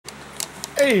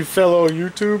Hey, fellow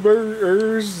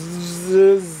YouTubers.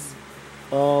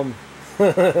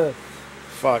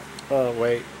 Fuck.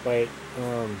 Wait.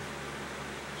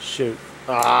 Shoot.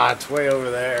 Ah, it's way over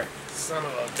there. Son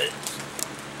of a bitch.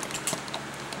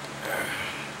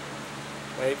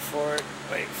 Wait for it.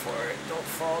 Wait for it. Don't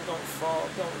fall. Don't fall.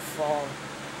 Don't fall.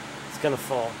 It's gonna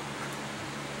fall.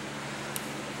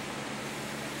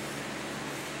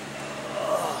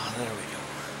 Oh, there we go.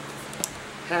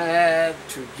 Had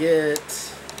to get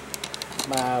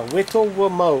my Whittle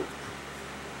remote.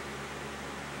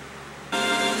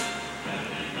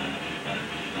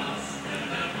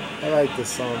 I like this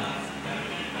song.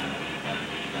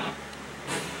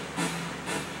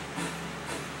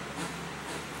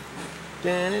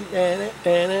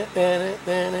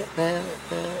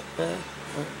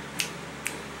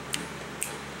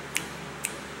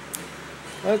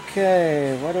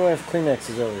 Okay, why do I have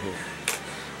Kleenexes over here?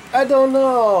 I don't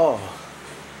know.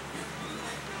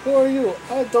 Who are you?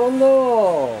 I don't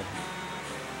know.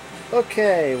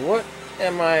 Okay, what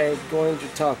am I going to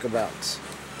talk about?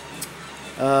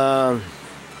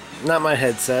 Not my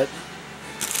headset.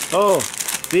 Oh,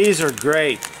 these are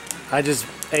great. I just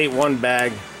ate one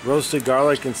bag. Roasted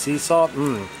garlic and sea salt.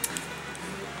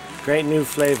 Great new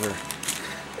flavor.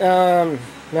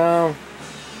 No.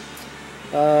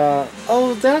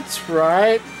 Oh, that's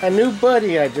right. A new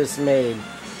buddy I just made.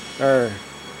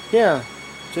 Yeah,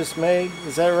 just made.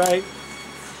 Is that right?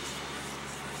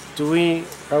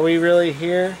 Are we really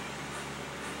here?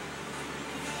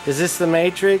 Is this the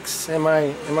Matrix? Am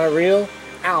I real?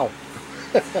 Ow.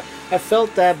 I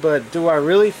felt that, but do I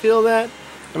really feel that?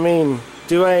 I mean,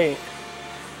 do I?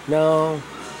 No.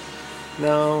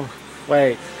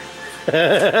 Wait.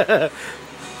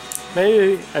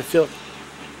 Maybe I feel.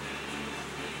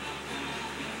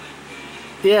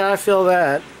 Yeah, I feel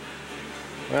that.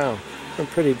 Wow, I'm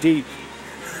pretty deep.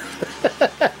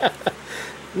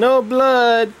 No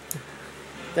blood.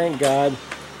 Thank God.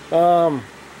 I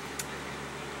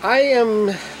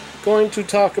am going to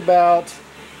talk about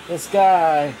this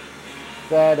guy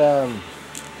that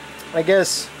I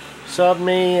guess subbed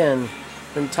me and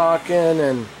been talking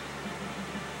and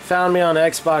found me on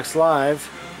Xbox Live,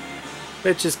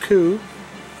 which is cool,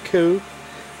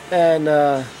 and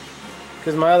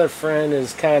because my other friend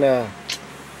is kind of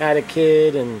had a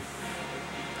kid and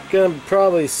gonna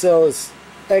probably sell his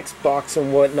Xbox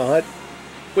and whatnot,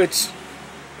 which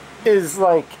is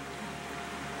like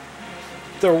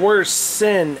the worst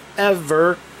sin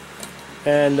ever.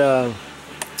 And oh,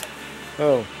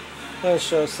 let's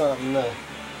show something.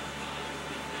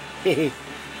 I didn't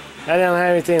have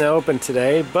anything to open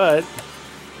today, but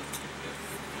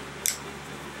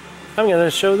I'm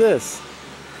gonna show this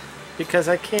because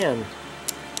I can.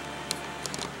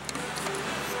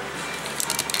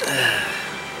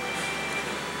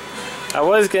 I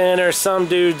was gonna enter some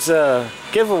dude's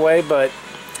giveaway, but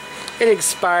it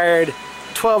expired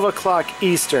 12 o'clock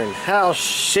Eastern. How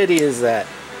shitty is that?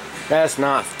 That's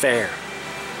not fair.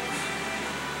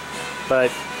 But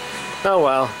oh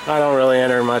well, I don't really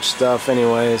enter much stuff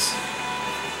anyways.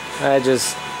 I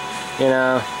just, you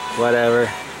know,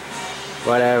 whatever.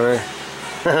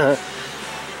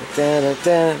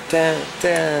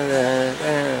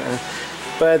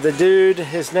 But the dude,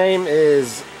 his name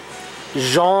is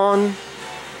John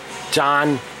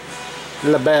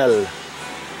Lebelle.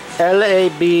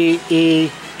 L-A-B-E-L-L-E.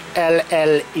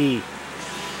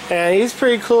 And he's a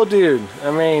pretty cool dude.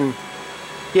 I mean,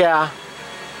 yeah.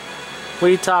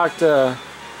 We talked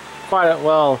quite a,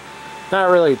 well, not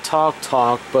really talk,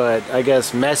 but I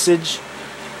guess message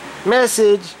on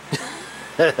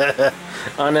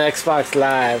Xbox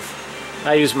Live.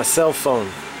 I use my cell phone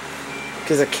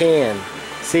because I can.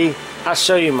 See, I'll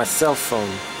show you my cell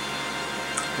phone.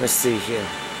 Let's see here.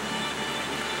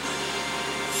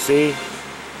 See?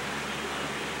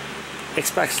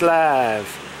 Xbox Live.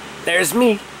 There's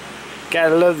me.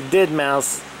 Gotta love the dead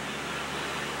mouse.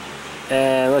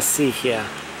 And let's see here.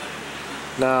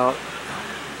 Now,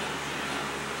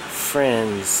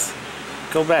 friends.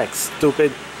 Go back,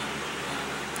 stupid.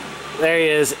 There he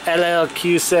is,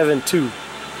 LLQ72.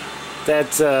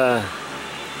 That's,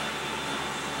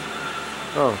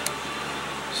 oh.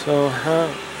 So, how?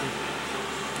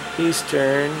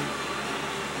 Eastern.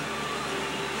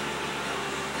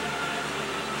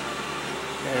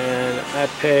 And I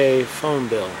pay phone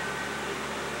bill.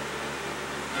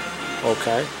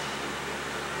 Okay.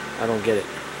 I don't get it.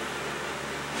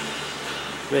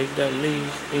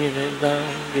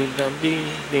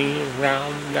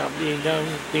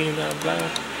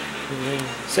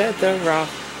 Set the rock.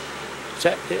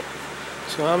 Set it.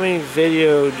 So how many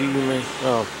video do you make?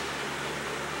 Oh.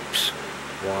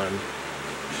 One.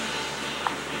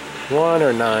 1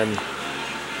 or 9.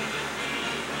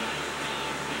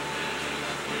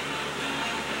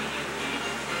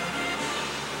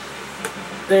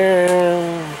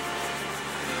 There.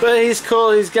 But he's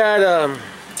cool. He's got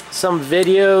some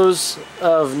videos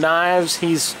of knives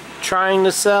he's trying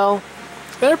to sell.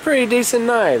 They're pretty decent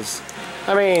knives.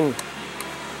 I mean,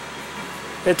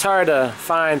 it's hard to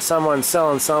find someone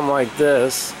selling something like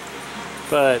this.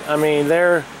 But, I mean,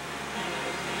 they're...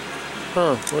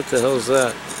 Huh, what the hell is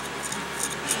that?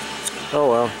 Oh,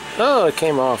 well. Oh, it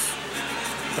came off.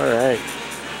 Alright.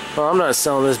 Well, I'm not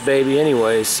selling this baby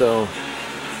anyway, so...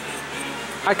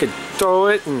 I could throw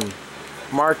it and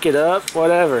mark it up,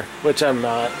 whatever. Which I'm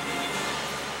not.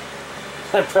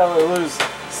 I'd probably lose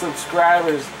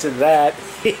subscribers to that.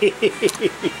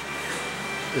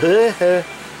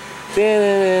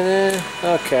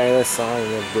 Okay, that song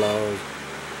will blow.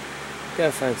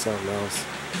 Gotta find something else.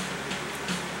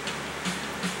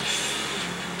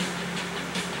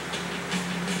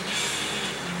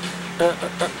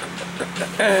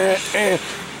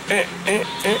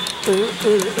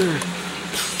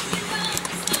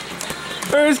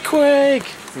 Earthquake!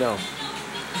 No.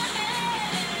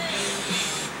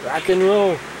 Rock and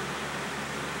roll.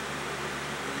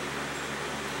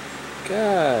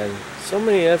 God, so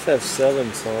many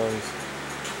FF7 songs.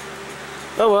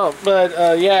 Oh well,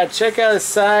 but yeah, check out his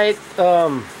site.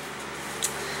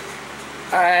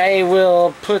 I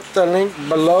will put the link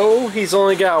below. He's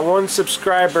only got 1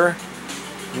 subscriber.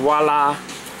 Voila.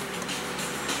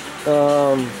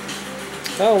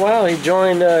 Oh wow, he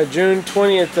joined June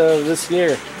 20th of this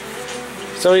year.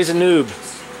 So he's a noob.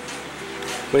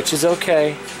 Which is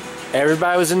okay.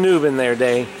 Everybody was a noob in their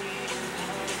day.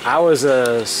 I was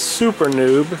a super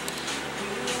noob.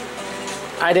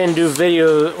 I didn't do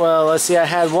video. Well, let's see. I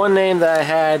had one name that I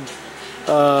had,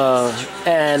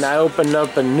 and I opened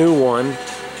up a new one.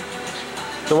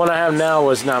 The one I have now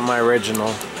was not my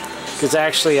original, because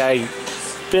actually I've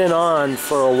been on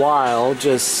for a while,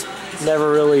 just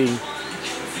never really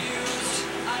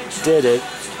did it.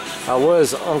 I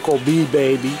was Uncle B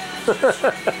Baby.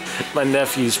 My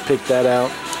nephews picked that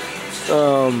out.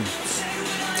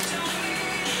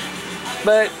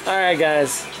 But alright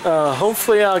guys,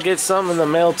 hopefully I'll get something in the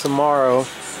mail tomorrow,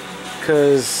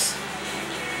 cause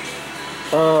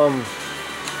I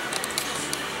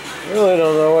really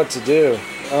don't know what to do.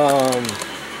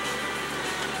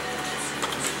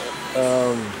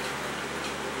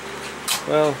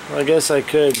 Well, I guess I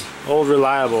could. Old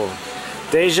Reliable.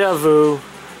 Deja Vu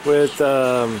with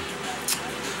I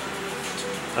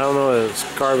don't know if it's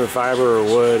carbon fiber or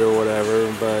wood or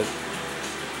whatever, but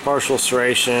partial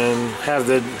serration.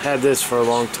 Had this for a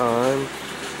long time.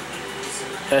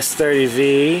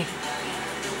 S30V.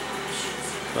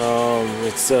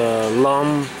 It's a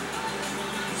Lum.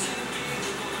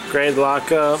 Grade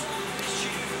lockup.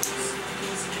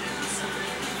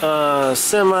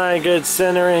 Semi good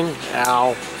centering.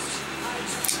 Ow.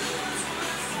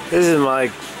 This is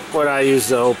like what I use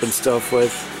to open stuff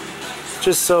with.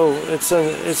 Just so it's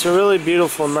a really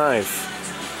beautiful knife.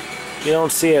 You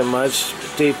don't see it much.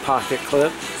 Deep pocket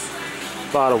clip.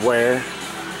 A lot of wear.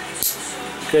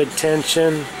 Good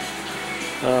tension.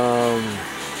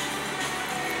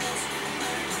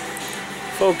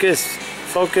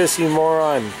 Focus, you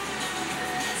moron.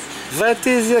 What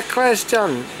is your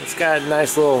question? It's got a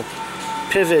nice little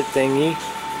pivot thingy.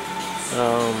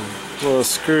 Little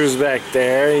screws back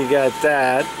there. You got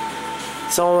that.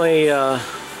 It's only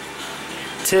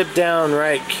tip down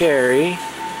right carry.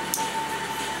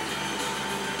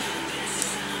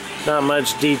 Not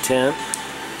much detent.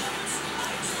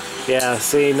 Yeah,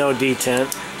 see, no detent.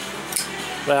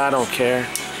 But I don't care.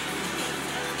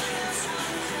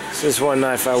 This is one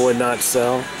knife I would not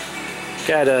sell.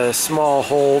 Got a small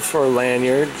hole for a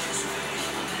lanyard.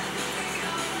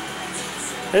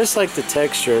 I just like the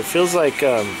texture. It feels like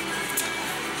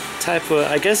type of,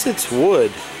 I guess it's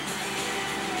wood.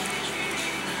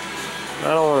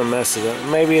 I don't want to mess it up.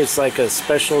 Maybe it's like a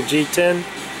special G10.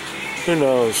 Who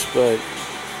knows, but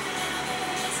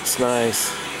it's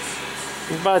nice.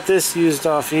 I bought this used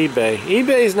off eBay.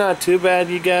 eBay's not too bad,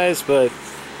 you guys, but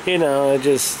you know, it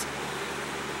just,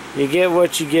 you get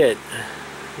what you get.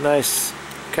 Nice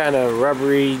kind of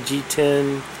rubbery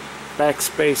G10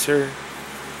 backspacer.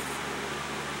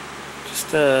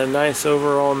 Just a nice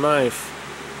overall knife.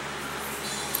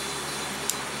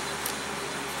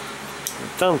 My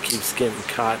thumb keeps getting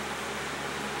caught.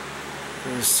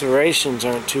 The serrations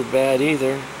aren't too bad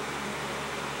either.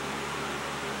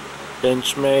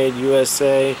 Benchmade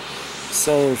USA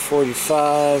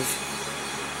 745.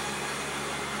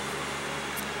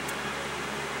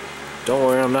 Don't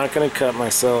worry, I'm not going to cut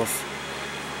myself.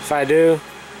 If I do,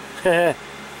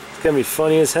 It's gonna be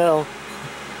funny as hell.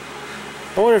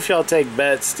 I wonder if y'all take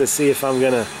bets to see if I'm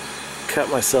gonna cut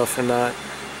myself or not.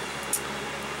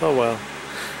 Oh well.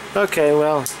 Okay,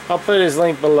 well, I'll put his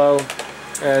link below,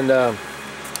 and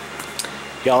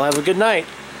y'all have a good night,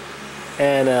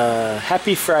 and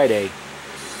happy Friday.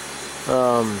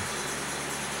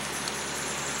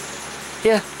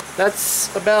 Yeah,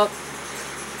 that's about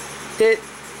it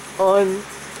on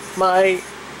my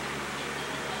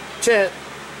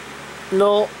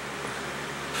channel.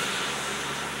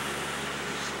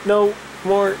 No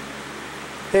more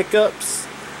hiccups.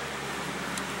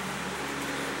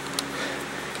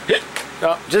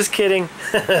 Oh, just kidding.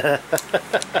 I'm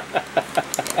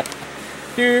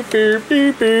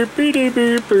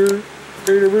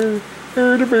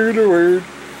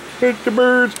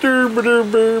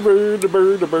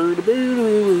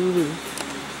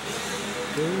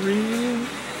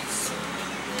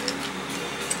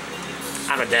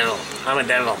a devil. I'm a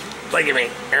devil. Look at me.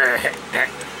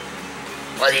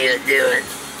 What are you doing?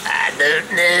 I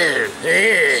don't know.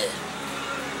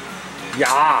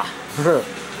 Yeah.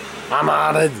 I'm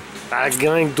honored. I'm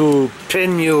going to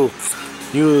pin you,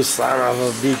 you son of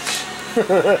a bitch.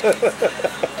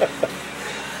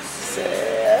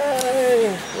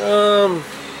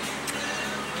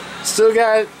 Still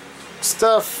got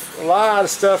stuff, a lot of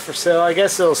stuff for sale. I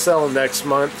guess it'll sell next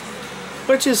month,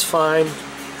 which is fine.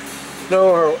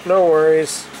 No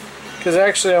worries. Because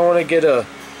actually I want to get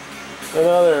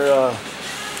another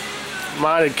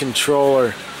modded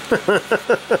controller.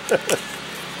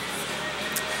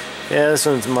 Yeah, this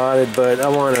one's modded, but I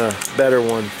want a better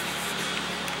one.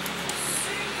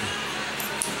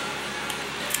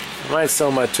 I might sell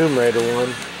my Tomb Raider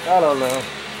one. I don't know.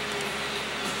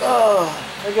 Oh,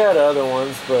 I got other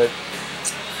ones, but...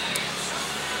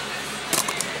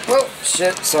 Oh,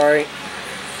 shit, sorry.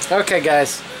 Okay,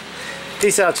 guys.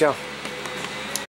 Peace out, y'all.